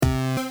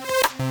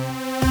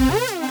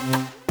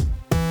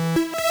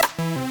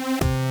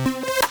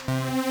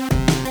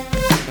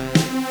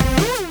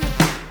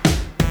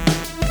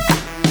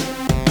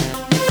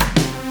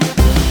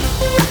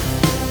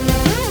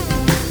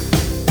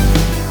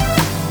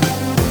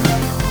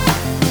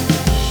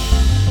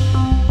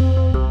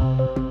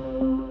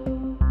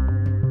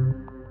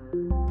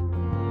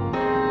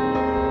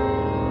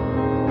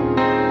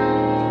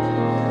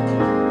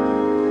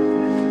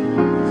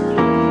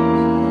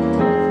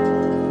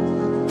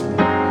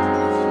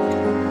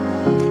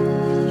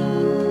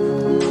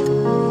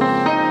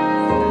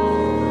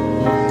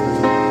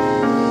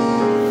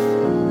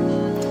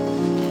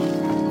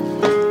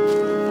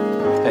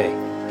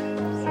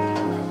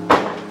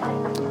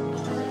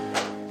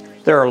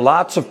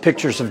lots of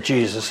pictures of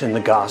Jesus in the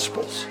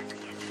Gospels.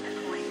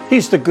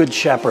 He's the good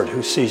shepherd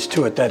who sees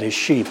to it that his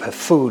sheep have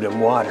food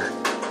and water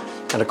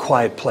and a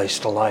quiet place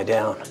to lie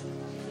down.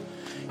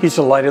 He's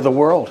the light of the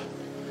world.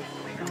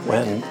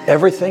 When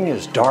everything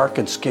is dark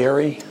and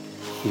scary,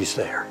 he's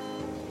there.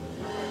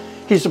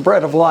 He's the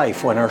bread of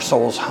life when our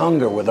souls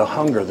hunger with a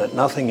hunger that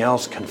nothing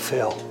else can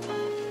fill.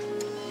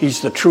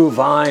 He's the true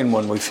vine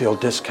when we feel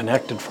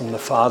disconnected from the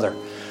Father.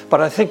 But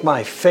I think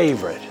my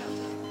favorite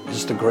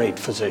is the great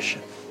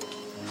physician.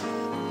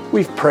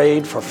 We've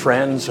prayed for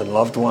friends and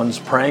loved ones,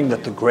 praying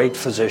that the great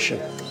physician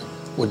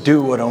would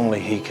do what only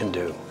he can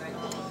do.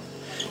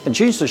 And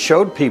Jesus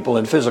showed people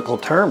in physical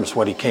terms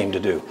what he came to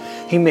do.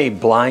 He made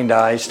blind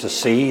eyes to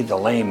see, the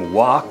lame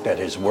walked at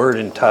his word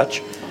and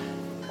touch.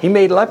 He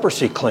made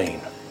leprosy clean.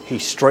 He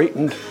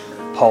straightened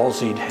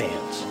palsied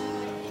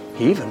hands.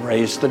 He even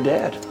raised the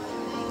dead.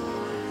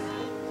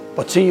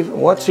 But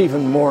what's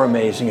even more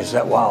amazing is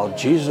that while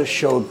Jesus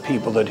showed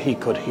people that he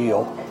could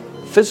heal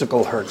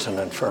physical hurts and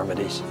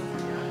infirmities,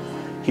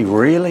 he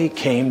really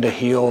came to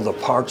heal the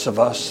parts of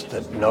us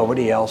that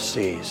nobody else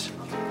sees.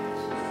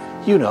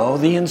 You know,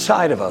 the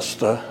inside of us,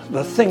 the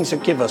things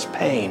that give us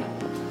pain,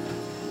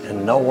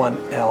 and no one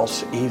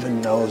else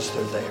even knows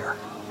they're there.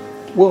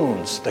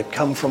 Wounds that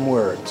come from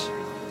words,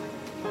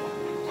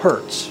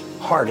 hurts,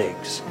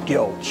 heartaches,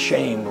 guilt,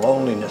 shame,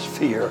 loneliness,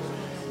 fear,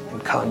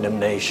 and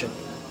condemnation,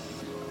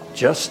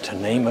 just to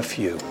name a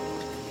few.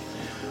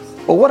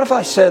 Well, what if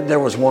I said there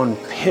was one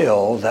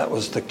pill that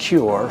was the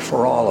cure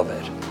for all of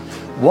it?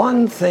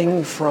 One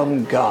thing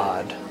from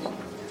God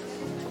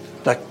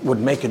that would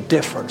make a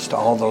difference to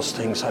all those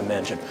things I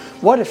mentioned.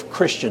 What if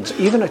Christians,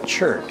 even a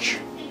church,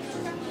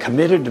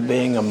 committed to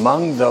being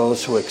among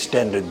those who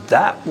extended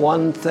that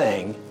one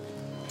thing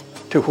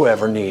to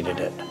whoever needed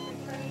it?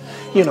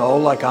 You know,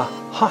 like a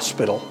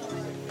hospital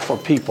for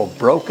people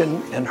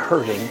broken and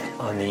hurting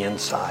on the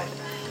inside.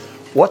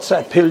 What's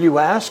that pill, you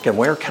ask, and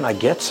where can I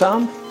get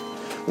some?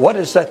 What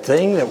is that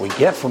thing that we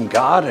get from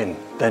God and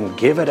then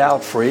give it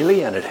out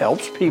freely and it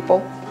helps people?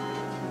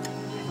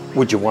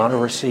 Would you want to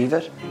receive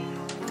it?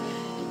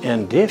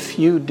 And if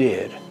you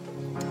did,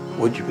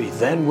 would you be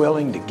then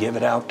willing to give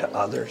it out to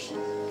others?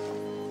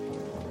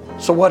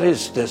 So what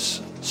is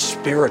this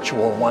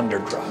spiritual wonder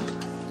drug?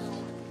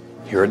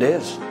 Here it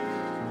is.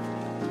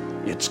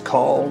 It's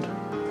called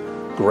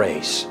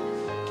grace.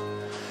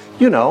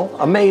 You know,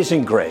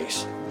 amazing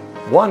grace,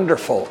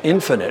 wonderful,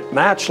 infinite,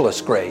 matchless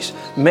grace,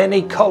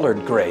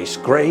 many-colored grace,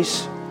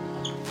 grace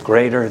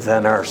greater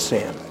than our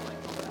sin.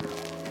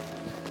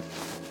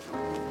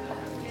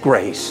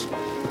 Grace.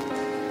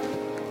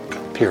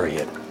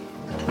 Period.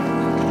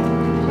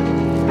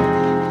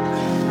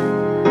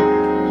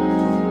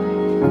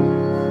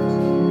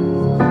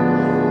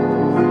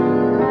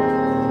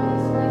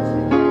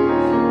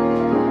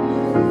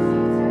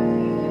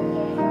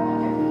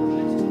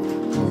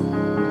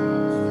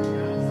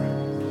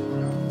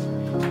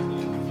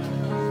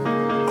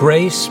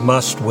 Grace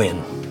must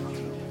win.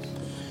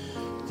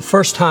 The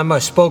first time I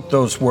spoke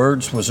those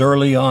words was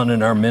early on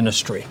in our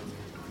ministry.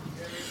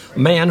 A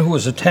man who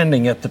was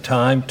attending at the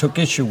time took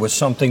issue with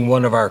something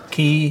one of our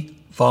key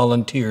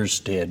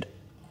volunteers did.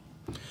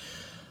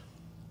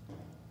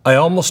 I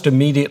almost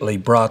immediately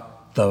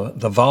brought the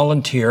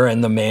volunteer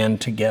and the man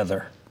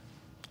together.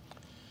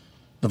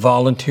 The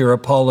volunteer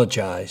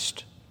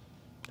apologized,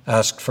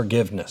 asked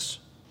forgiveness.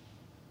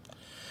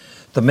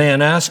 The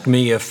man asked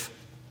me if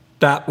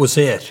that was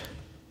it.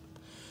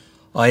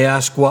 I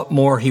asked what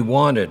more he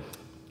wanted.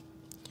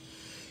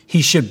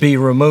 He should be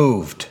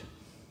removed.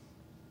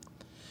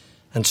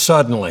 And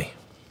suddenly,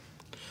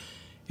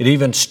 it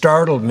even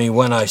startled me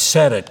when I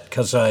said it,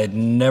 because I had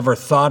never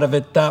thought of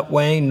it that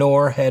way,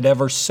 nor had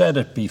ever said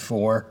it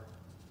before.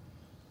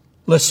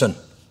 Listen,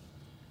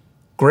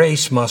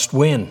 grace must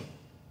win.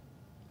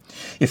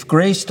 If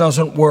grace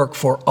doesn't work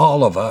for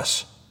all of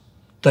us,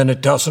 then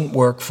it doesn't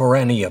work for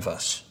any of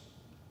us.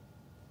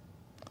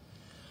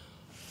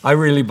 I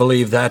really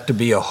believe that to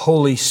be a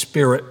Holy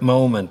Spirit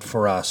moment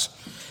for us,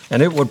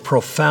 and it would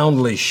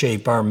profoundly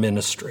shape our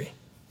ministry.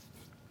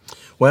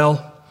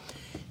 Well,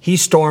 he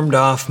stormed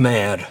off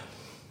mad,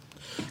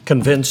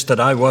 convinced that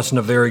I wasn't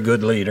a very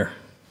good leader.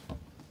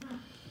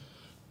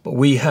 But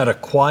we had a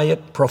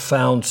quiet,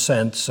 profound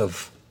sense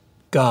of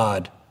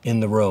God in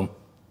the room.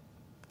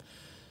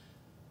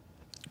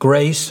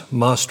 Grace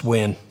must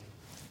win.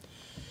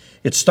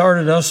 It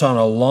started us on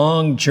a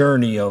long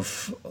journey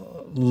of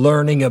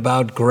learning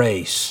about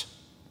grace.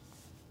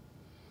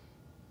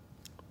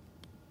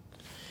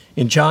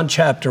 In John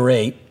chapter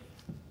 8,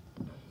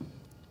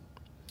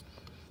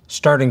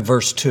 starting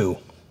verse 2,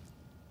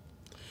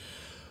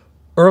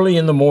 early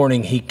in the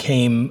morning he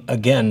came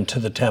again to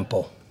the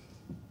temple.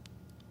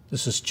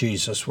 This is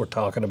Jesus we're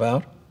talking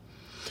about.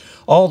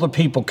 All the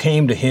people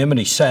came to him, and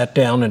he sat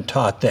down and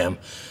taught them.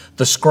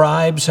 The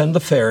scribes and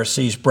the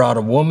Pharisees brought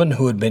a woman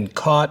who had been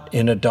caught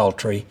in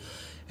adultery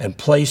and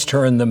placed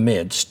her in the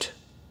midst.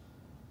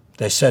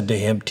 They said to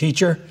him,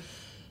 "Teacher,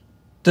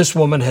 this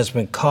woman has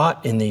been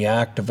caught in the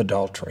act of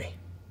adultery.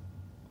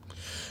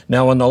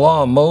 Now in the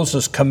law,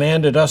 Moses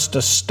commanded us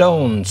to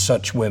stone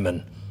such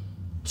women.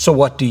 So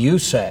what do you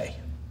say?"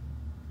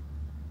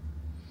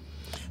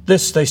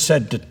 This they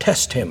said to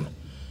test him,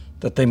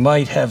 that they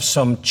might have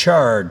some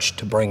charge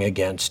to bring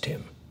against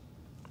him.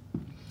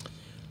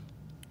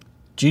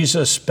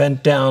 Jesus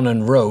bent down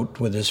and wrote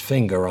with his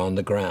finger on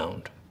the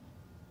ground.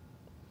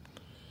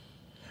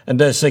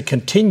 And as they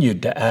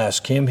continued to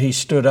ask him, he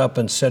stood up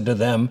and said to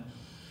them,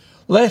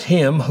 "Let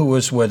him who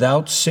is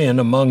without sin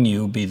among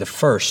you be the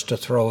first to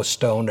throw a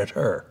stone at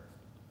her."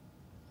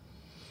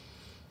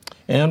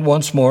 And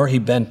once more he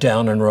bent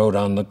down and wrote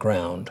on the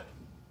ground.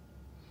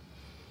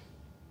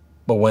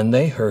 But when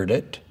they heard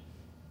it,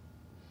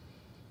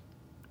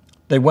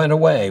 they went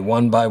away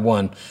one by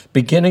one,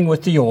 beginning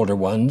with the older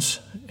ones,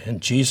 and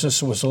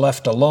Jesus was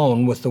left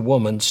alone with the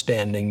woman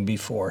standing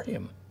before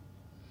him.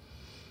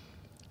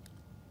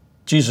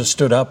 Jesus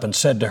stood up and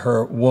said to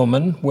her,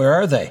 "Woman, where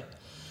are they?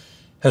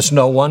 Has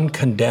no one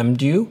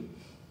condemned you?"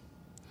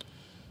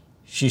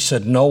 She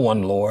said, "No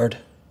one, Lord."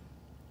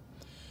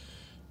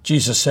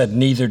 Jesus said,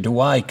 "Neither do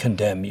I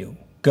condemn you.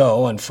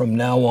 Go, and from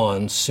now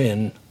on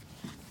sin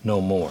no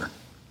more."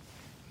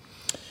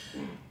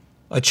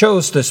 I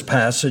chose this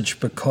passage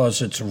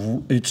because it's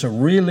a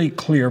really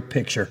clear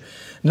picture,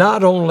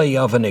 not only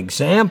of an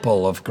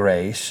example of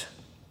grace,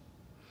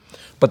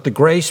 but the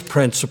grace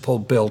principle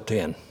built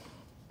in.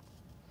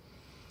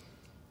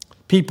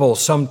 People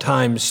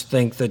sometimes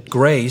think that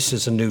grace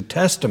is a New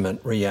Testament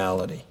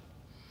reality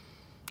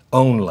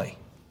only,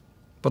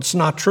 but it's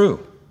not true.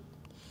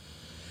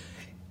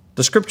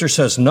 The scripture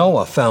says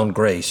Noah found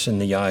grace in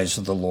the eyes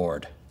of the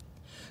Lord.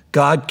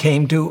 God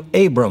came to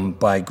Abram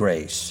by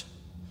grace.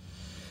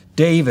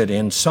 David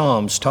in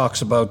Psalms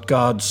talks about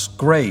God's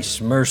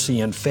grace,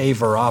 mercy, and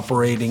favor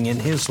operating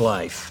in his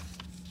life.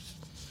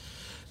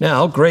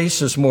 Now,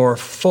 grace is more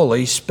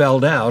fully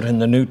spelled out in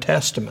the New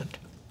Testament,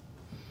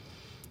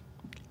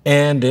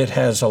 and it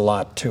has a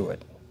lot to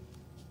it.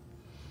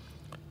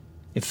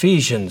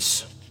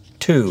 Ephesians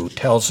 2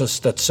 tells us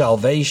that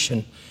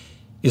salvation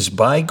is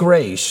by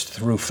grace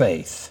through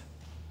faith.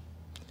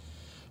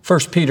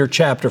 1 Peter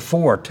chapter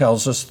 4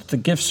 tells us that the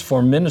gifts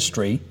for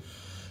ministry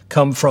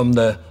come from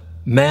the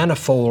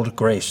manifold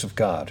grace of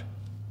God.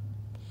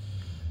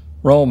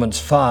 Romans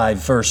 5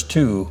 verse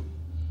 2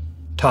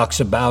 talks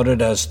about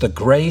it as the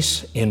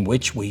grace in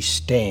which we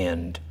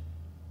stand.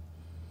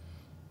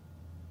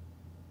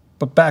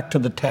 But back to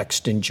the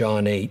text in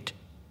John 8.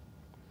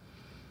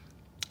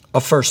 A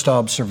first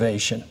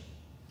observation.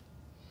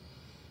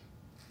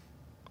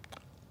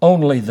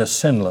 Only the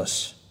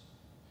sinless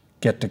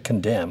get to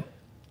condemn.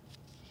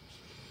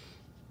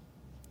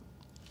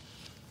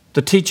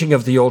 The teaching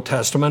of the Old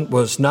Testament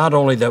was not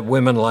only that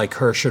women like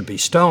her should be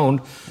stoned,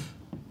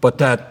 but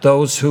that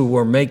those who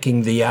were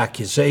making the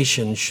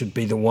accusation should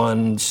be the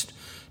ones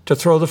to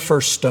throw the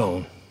first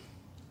stone.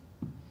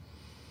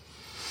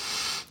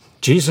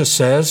 Jesus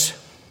says,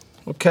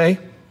 okay,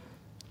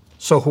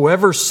 so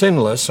whoever's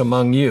sinless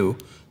among you,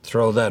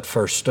 throw that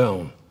first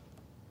stone.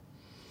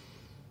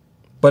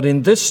 But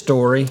in this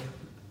story,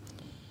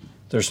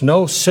 there's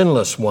no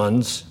sinless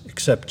ones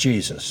except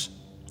Jesus.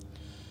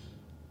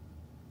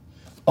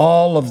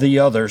 All of the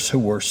others who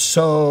were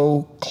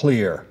so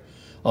clear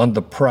on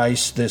the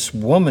price this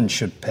woman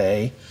should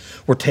pay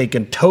were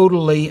taken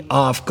totally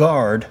off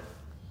guard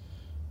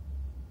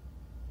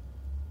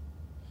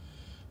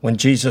when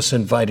Jesus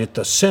invited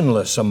the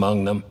sinless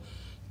among them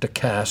to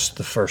cast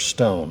the first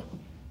stone.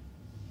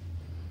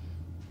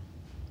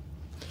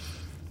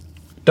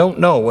 Don't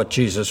know what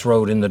Jesus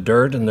wrote in the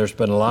dirt, and there's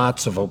been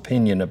lots of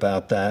opinion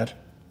about that.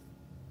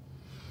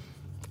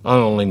 I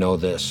only know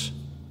this.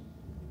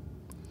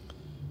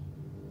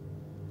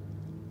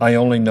 I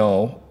only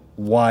know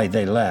why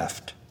they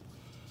left,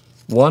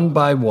 one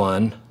by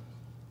one,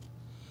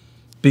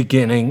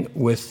 beginning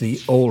with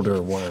the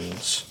older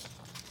ones.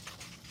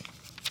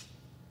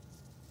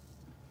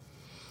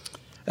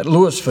 At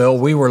Lewisville,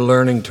 we were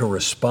learning to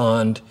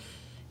respond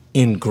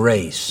in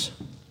grace,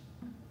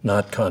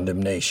 not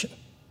condemnation.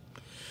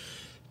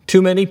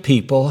 Too many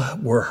people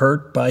were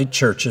hurt by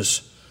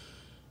churches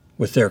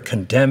with their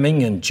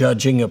condemning and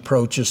judging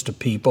approaches to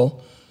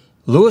people.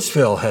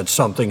 Lewisville had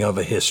something of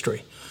a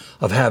history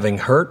of having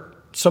hurt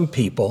some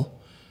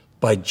people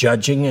by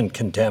judging and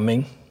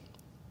condemning.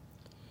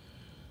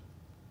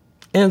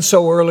 And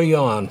so early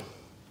on,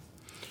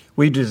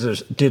 we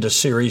did a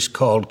series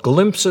called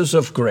Glimpses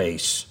of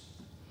Grace.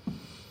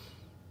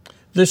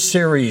 This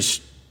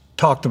series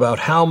talked about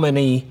how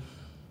many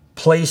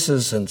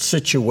places and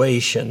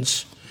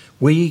situations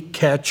we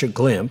catch a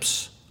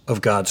glimpse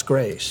of God's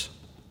grace.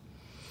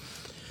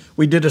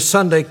 We did a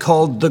Sunday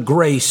called The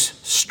Grace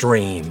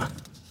Stream.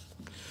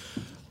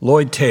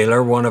 Lloyd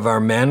Taylor, one of our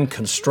men,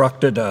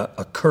 constructed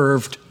a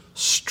curved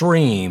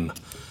stream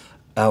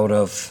out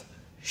of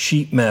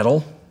sheet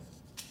metal.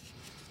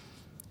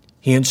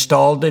 He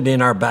installed it in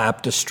our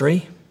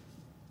baptistry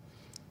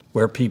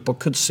where people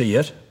could see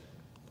it.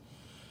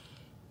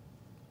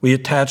 We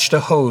attached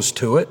a hose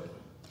to it.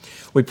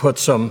 We put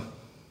some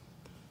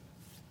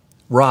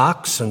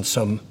rocks and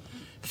some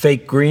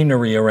fake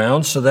greenery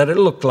around so that it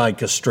looked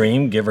like a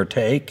stream, give or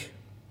take.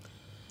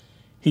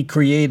 He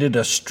created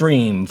a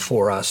stream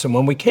for us. And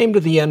when we came to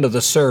the end of the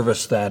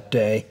service that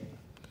day,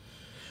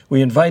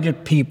 we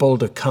invited people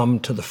to come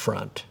to the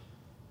front.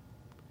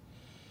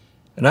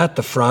 And at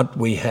the front,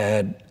 we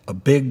had a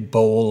big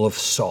bowl of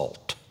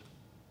salt.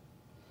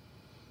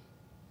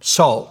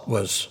 Salt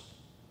was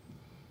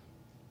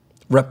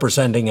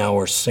representing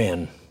our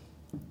sin.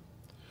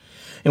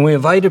 And we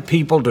invited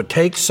people to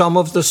take some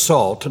of the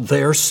salt,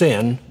 their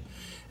sin,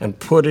 and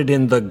put it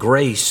in the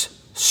grace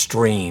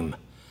stream,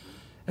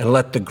 and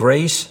let the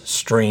grace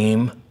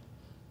stream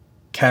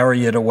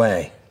carry it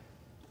away.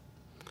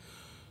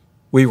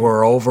 We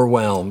were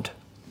overwhelmed.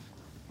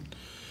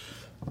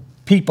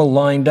 People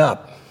lined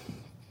up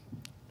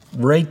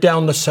right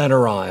down the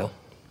center aisle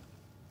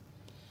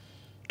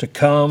to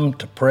come,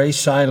 to pray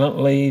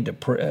silently, to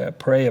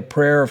pray a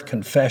prayer of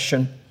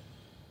confession,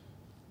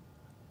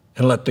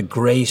 and let the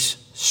grace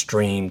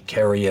stream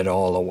carry it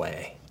all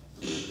away.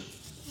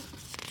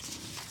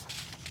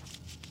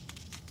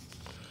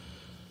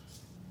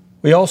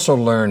 We also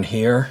learn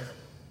here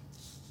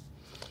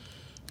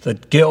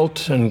that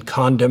guilt and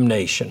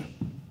condemnation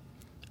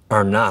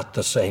are not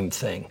the same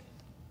thing.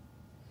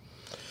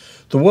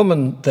 The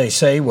woman, they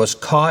say, was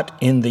caught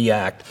in the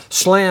act,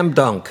 slam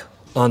dunk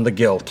on the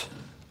guilt.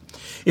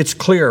 It's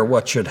clear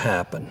what should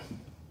happen.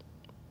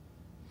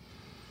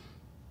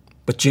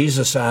 But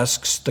Jesus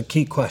asks the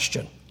key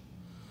question: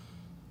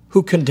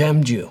 who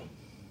condemned you?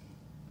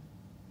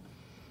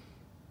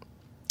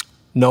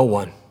 No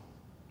one,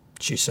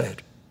 she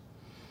said.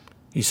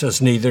 He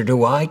says, neither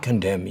do I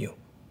condemn you.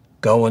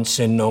 Go and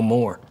sin no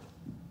more.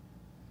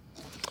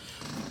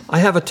 I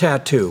have a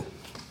tattoo.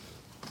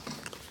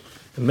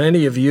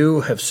 Many of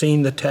you have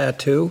seen the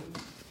tattoo.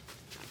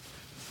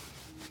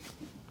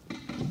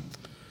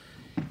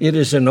 It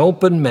is an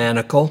open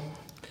manacle,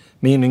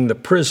 meaning the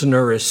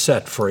prisoner is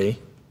set free.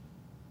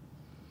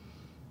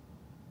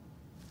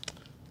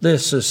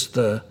 This is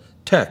the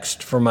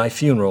text for my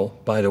funeral,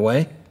 by the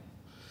way.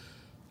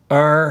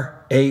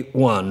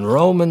 R8:1,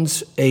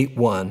 Romans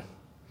 8:1,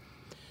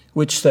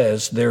 which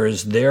says, there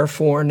is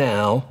therefore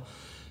now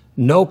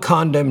no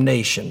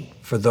condemnation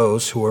for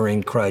those who are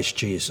in Christ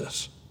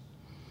Jesus.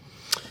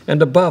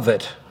 And above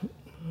it,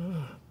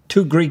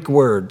 two Greek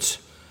words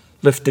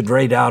lifted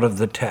right out of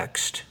the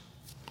text.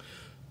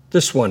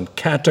 This one,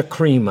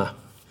 katakrima,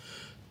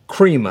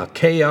 krima,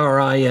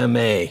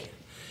 K-R-I-M-A,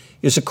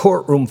 is a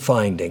courtroom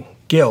finding,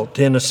 guilt,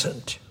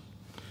 innocent.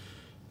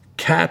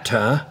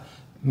 Kata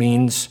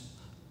means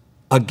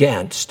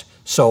against,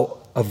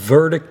 so a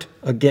verdict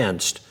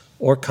against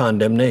or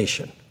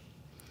condemnation.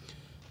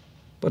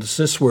 But it's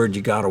this word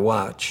you got to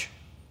watch.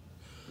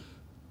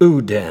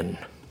 Uden.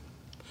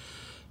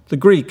 The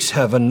Greeks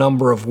have a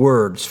number of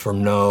words for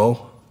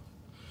no.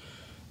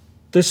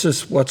 This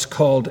is what's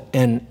called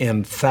an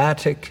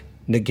emphatic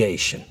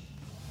negation.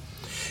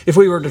 If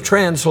we were to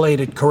translate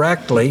it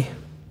correctly,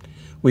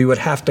 we would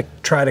have to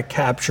try to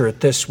capture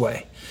it this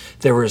way.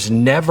 There is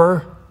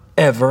never,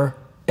 ever,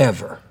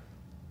 ever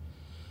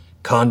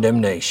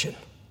condemnation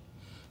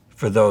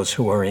for those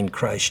who are in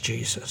Christ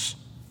Jesus.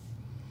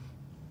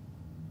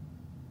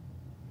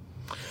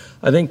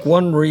 I think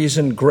one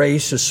reason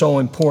grace is so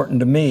important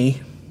to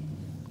me,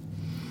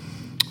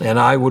 and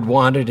I would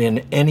want it in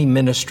any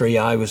ministry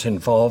I was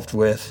involved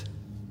with,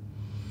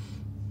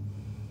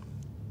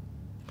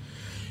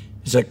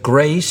 is that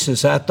grace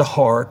is at the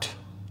heart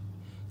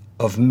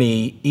of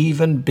me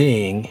even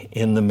being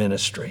in the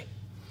ministry.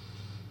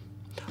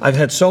 I've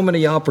had so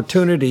many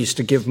opportunities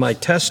to give my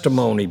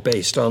testimony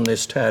based on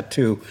this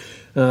tattoo.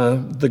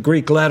 The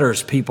Greek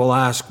letters, people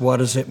ask, what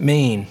does it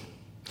mean?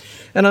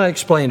 And I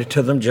explain it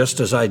to them just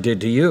as I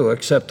did to you,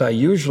 except I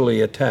usually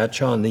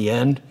attach on the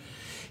end,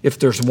 if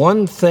there's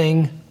one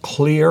thing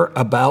clear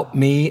about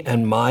me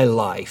and my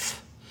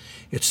life,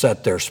 it's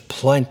that there's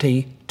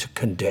plenty to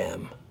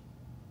condemn.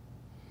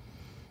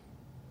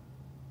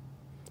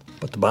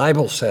 But the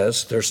Bible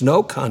says there's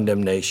no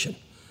condemnation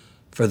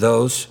for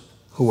those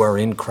who are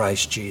in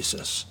Christ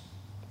Jesus.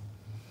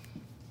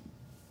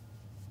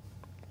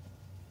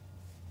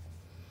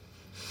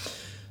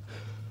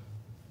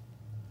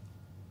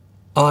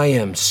 I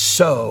am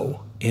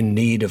so in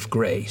need of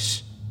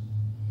grace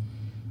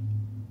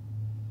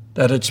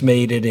that it's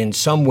made it in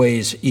some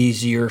ways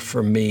easier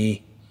for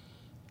me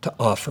to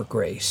offer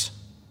grace.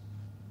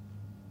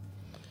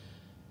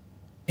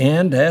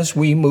 And as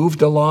we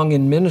moved along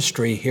in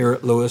ministry here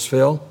at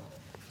Lewisville,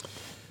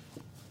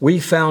 we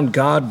found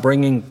God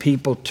bringing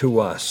people to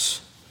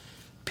us,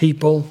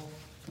 people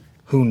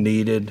who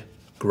needed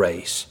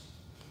grace.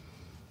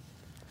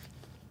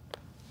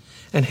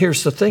 And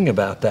here's the thing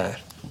about that.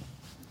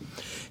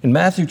 In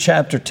Matthew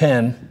chapter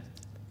 10,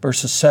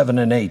 verses 7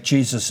 and 8,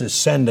 Jesus is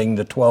sending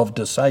the 12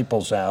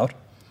 disciples out,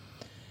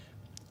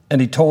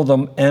 and he told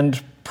them,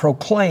 and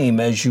proclaim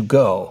as you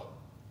go,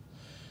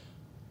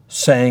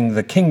 saying,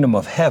 the kingdom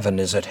of heaven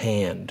is at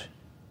hand.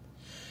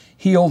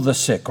 Heal the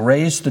sick,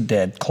 raise the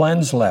dead,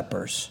 cleanse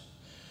lepers.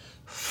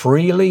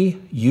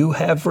 Freely you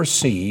have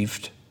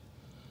received,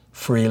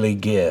 freely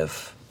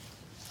give.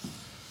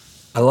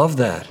 I love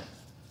that.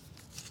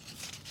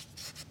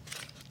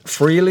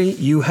 Freely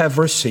you have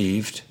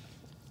received,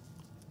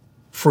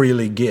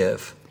 freely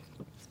give.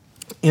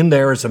 In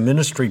there is a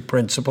ministry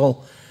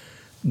principle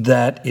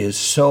that is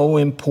so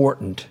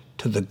important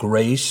to the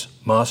grace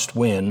must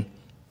win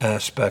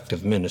aspect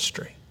of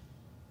ministry.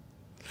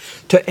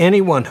 To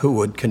anyone who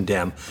would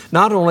condemn,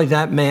 not only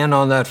that man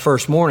on that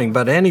first morning,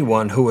 but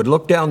anyone who would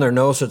look down their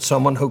nose at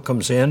someone who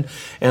comes in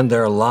and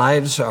their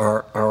lives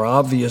are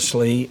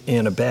obviously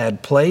in a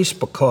bad place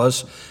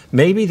because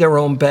maybe their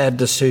own bad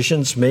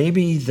decisions,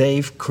 maybe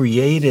they've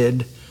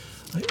created,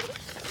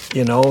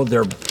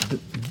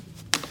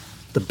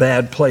 the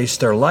bad place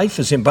their life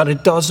is in, but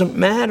it doesn't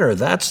matter.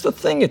 That's the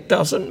thing, it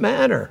doesn't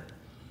matter.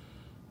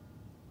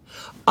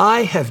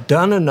 I have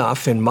done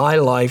enough in my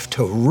life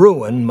to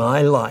ruin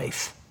my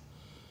life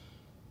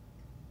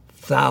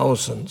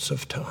thousands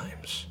of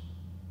times.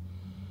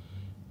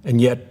 And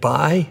yet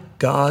by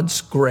God's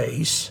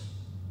grace,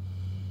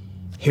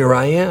 here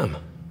I am.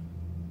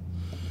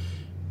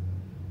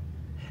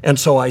 And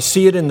so I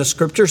see it in the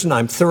scriptures, and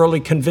I'm thoroughly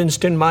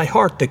convinced in my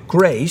heart that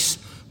grace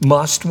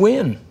must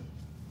win.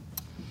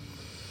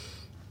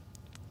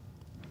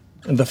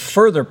 And the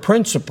further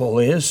principle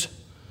is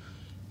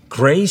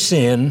grace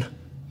in,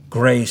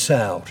 grace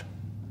out.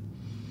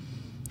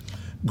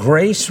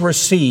 Grace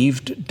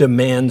received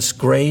demands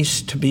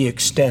grace to be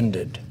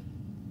extended.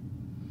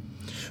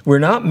 We're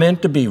not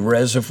meant to be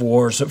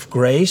reservoirs of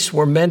grace.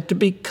 We're meant to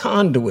be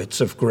conduits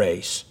of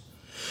grace.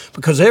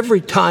 Because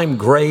every time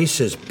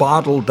grace is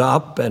bottled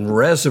up and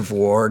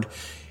reservoired,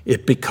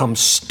 it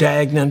becomes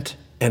stagnant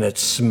and it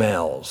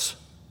smells.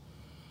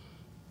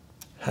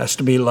 It has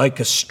to be like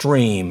a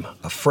stream,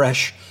 a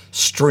fresh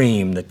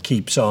stream that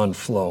keeps on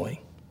flowing.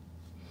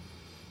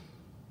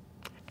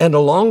 And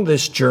along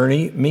this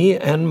journey, me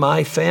and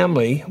my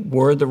family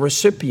were the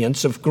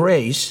recipients of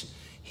grace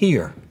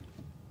here.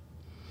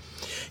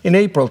 In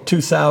April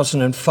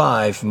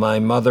 2005, my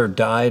mother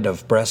died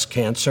of breast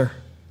cancer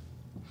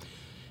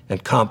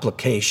and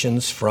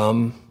complications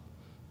from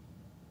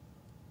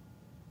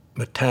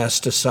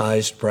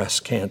metastasized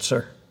breast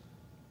cancer.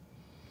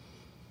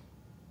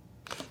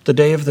 The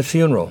day of the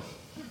funeral,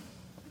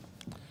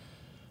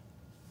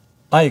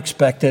 I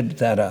expected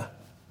that a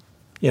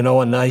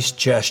nice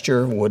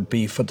gesture would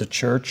be for the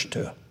church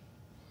to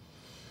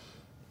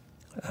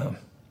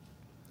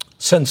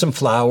send some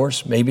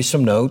flowers, maybe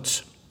some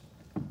notes.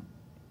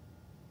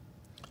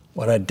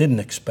 What I didn't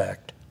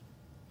expect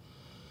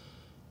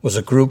was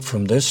a group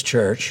from this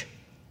church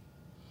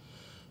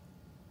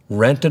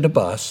rented a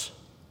bus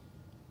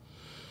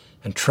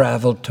and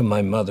traveled to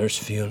my mother's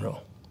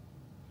funeral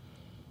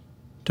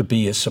to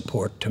be a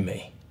support to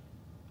me.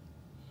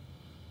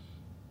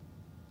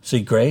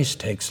 See, grace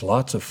takes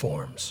lots of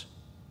forms.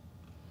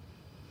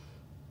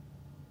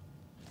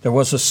 There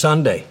was a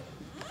Sunday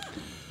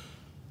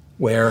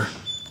where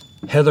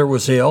Heather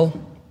was ill.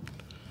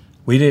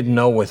 We didn't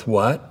know with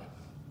what,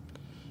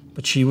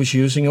 but she was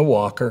using a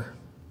walker.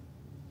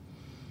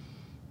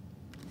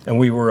 And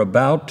we were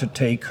about to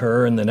take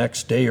her in the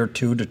next day or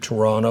two to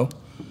Toronto,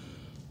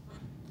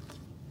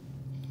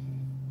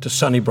 to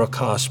Sunnybrook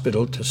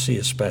Hospital to see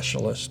a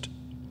specialist.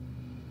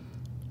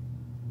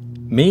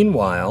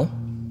 Meanwhile,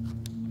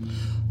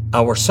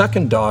 our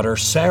second daughter,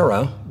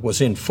 Sarah, was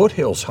in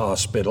Foothills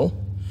Hospital,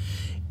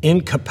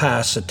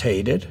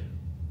 incapacitated,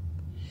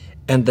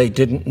 and they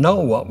didn't know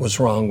what was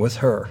wrong with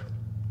her.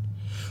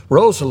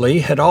 Rosalie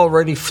had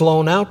already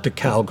flown out to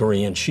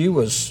Calgary, and she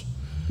was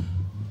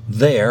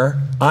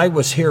there. I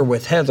was here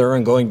with Heather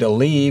and going to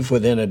leave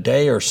within a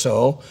day or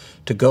so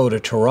to go to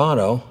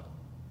Toronto,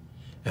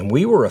 and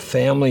we were a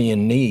family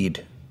in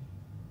need.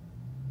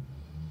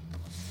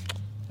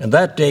 And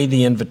that day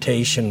the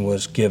invitation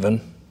was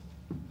given.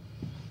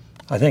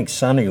 I think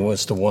Sonny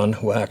was the one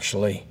who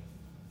actually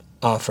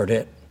offered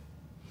it.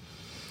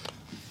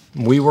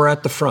 We were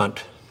at the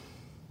front,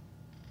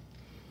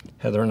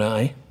 Heather and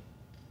I,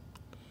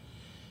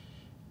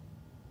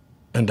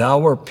 and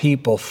our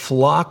people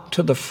flocked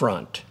to the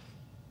front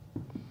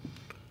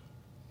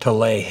to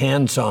lay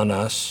hands on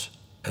us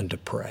and to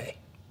pray.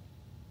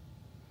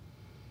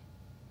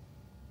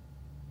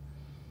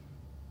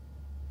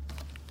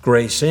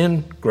 Grace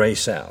in,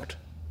 grace out.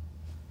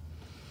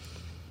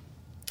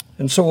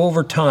 And so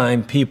over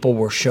time, people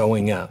were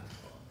showing up.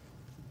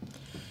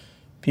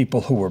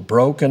 People who were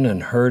broken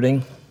and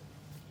hurting.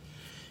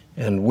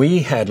 And we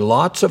had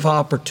lots of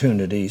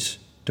opportunities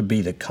to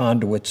be the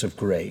conduits of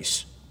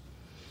grace.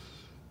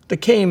 They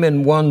came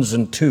in ones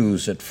and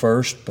twos at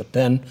first, but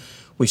then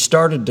we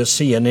started to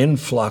see an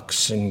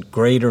influx in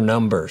greater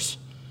numbers.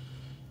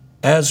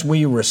 As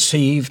we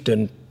received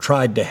and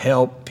tried to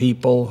help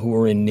people who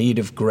were in need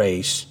of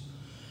grace,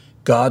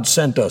 God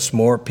sent us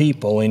more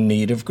people in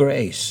need of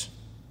grace.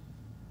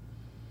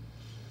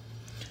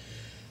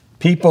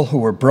 People who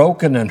were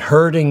broken and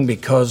hurting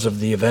because of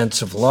the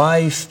events of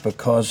life,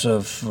 because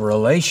of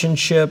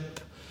relationship,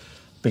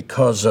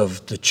 because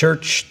of the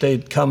church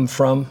they'd come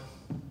from.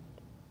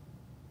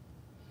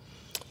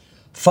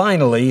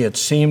 Finally, it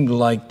seemed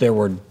like there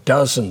were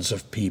dozens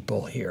of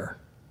people here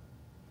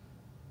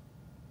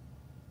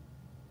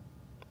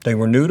They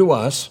were new to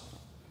us,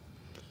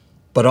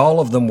 but all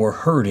of them were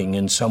hurting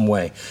in some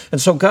way.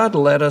 And so God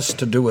led us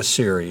to do a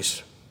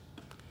series.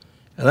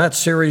 And that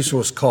series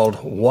was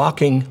called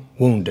Walking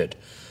Wounded.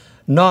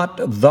 Not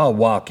The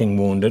Walking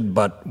Wounded,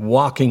 but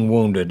Walking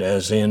Wounded,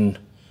 as in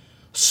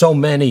so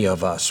many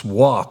of us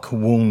walk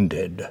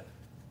wounded.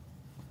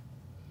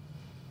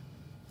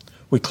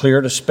 We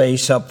cleared a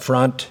space up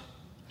front,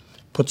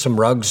 put some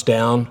rugs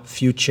down, a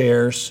few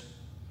chairs,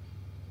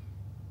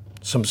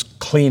 some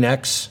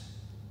Kleenex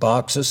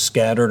boxes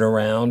scattered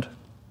around.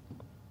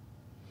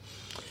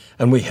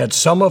 And we had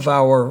some of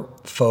our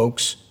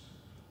folks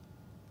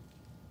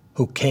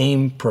who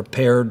came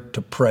prepared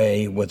to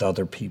pray with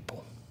other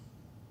people.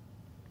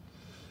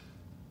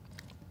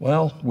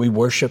 Well, we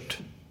worshiped,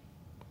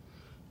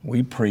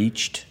 we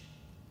preached,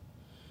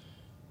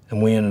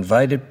 and we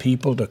invited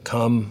people to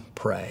come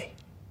pray.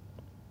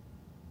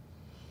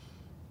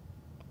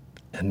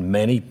 And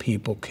many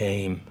people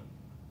came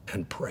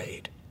and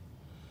prayed.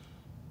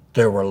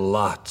 There were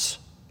lots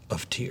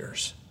of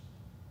tears.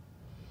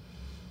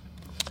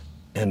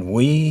 And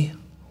we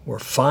were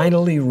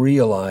finally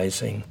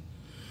realizing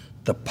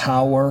the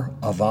power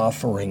of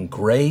offering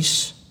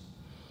grace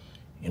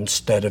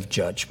instead of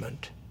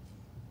judgment.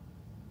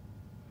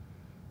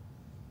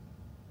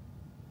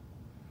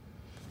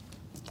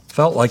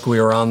 Felt like we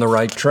were on the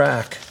right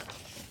track.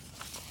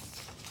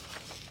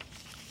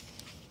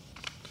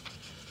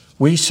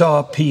 We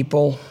saw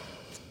people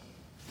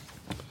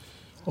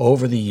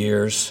over the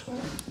years,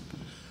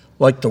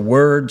 like the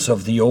words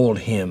of the old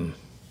hymn,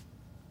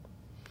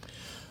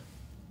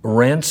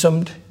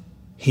 ransomed,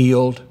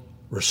 healed,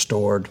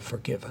 restored,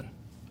 forgiven.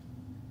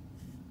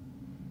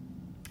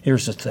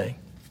 Here's the thing.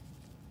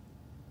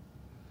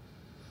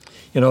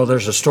 You know,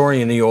 there's a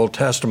story in the Old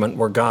Testament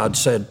where God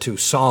said to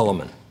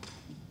Solomon,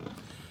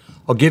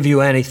 I'll give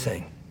you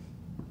anything,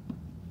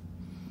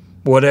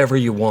 whatever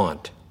you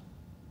want.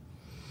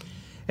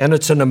 And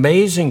it's an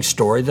amazing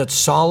story that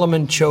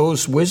Solomon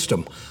chose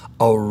wisdom,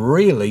 a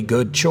really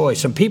good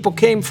choice. And people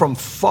came from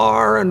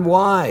far and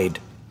wide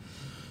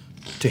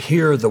to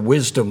hear the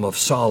wisdom of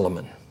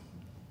Solomon.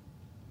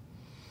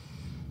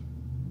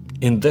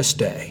 In this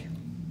day,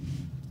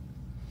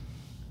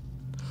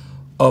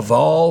 of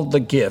all the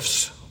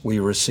gifts we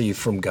receive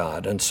from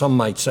God, and some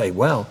might say,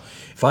 well,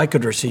 if I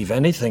could receive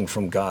anything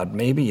from God,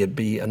 maybe it'd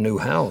be a new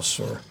house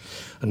or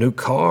a new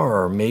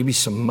car or maybe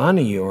some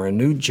money or a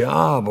new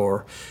job,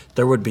 or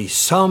there would be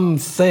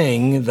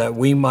something that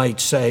we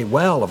might say,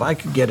 well, if I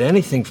could get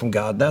anything from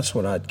God, that's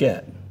what I'd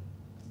get.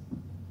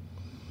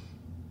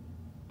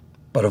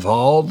 But of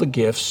all the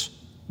gifts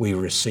we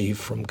receive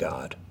from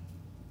God,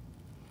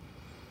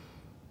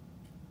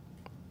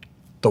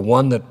 the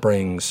one that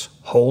brings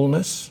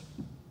wholeness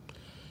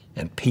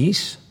and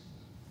peace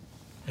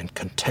and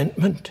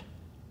contentment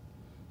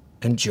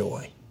and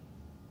joy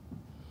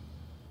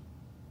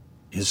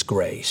is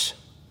grace.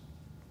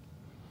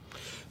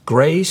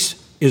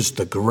 Grace is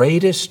the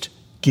greatest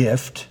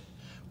gift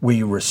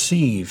we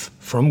receive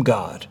from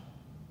God.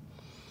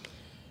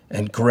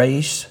 And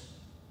grace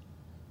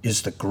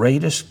is the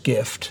greatest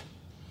gift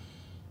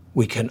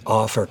we can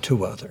offer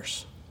to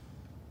others.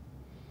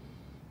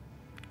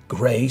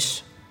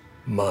 Grace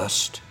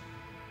must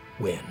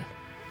win.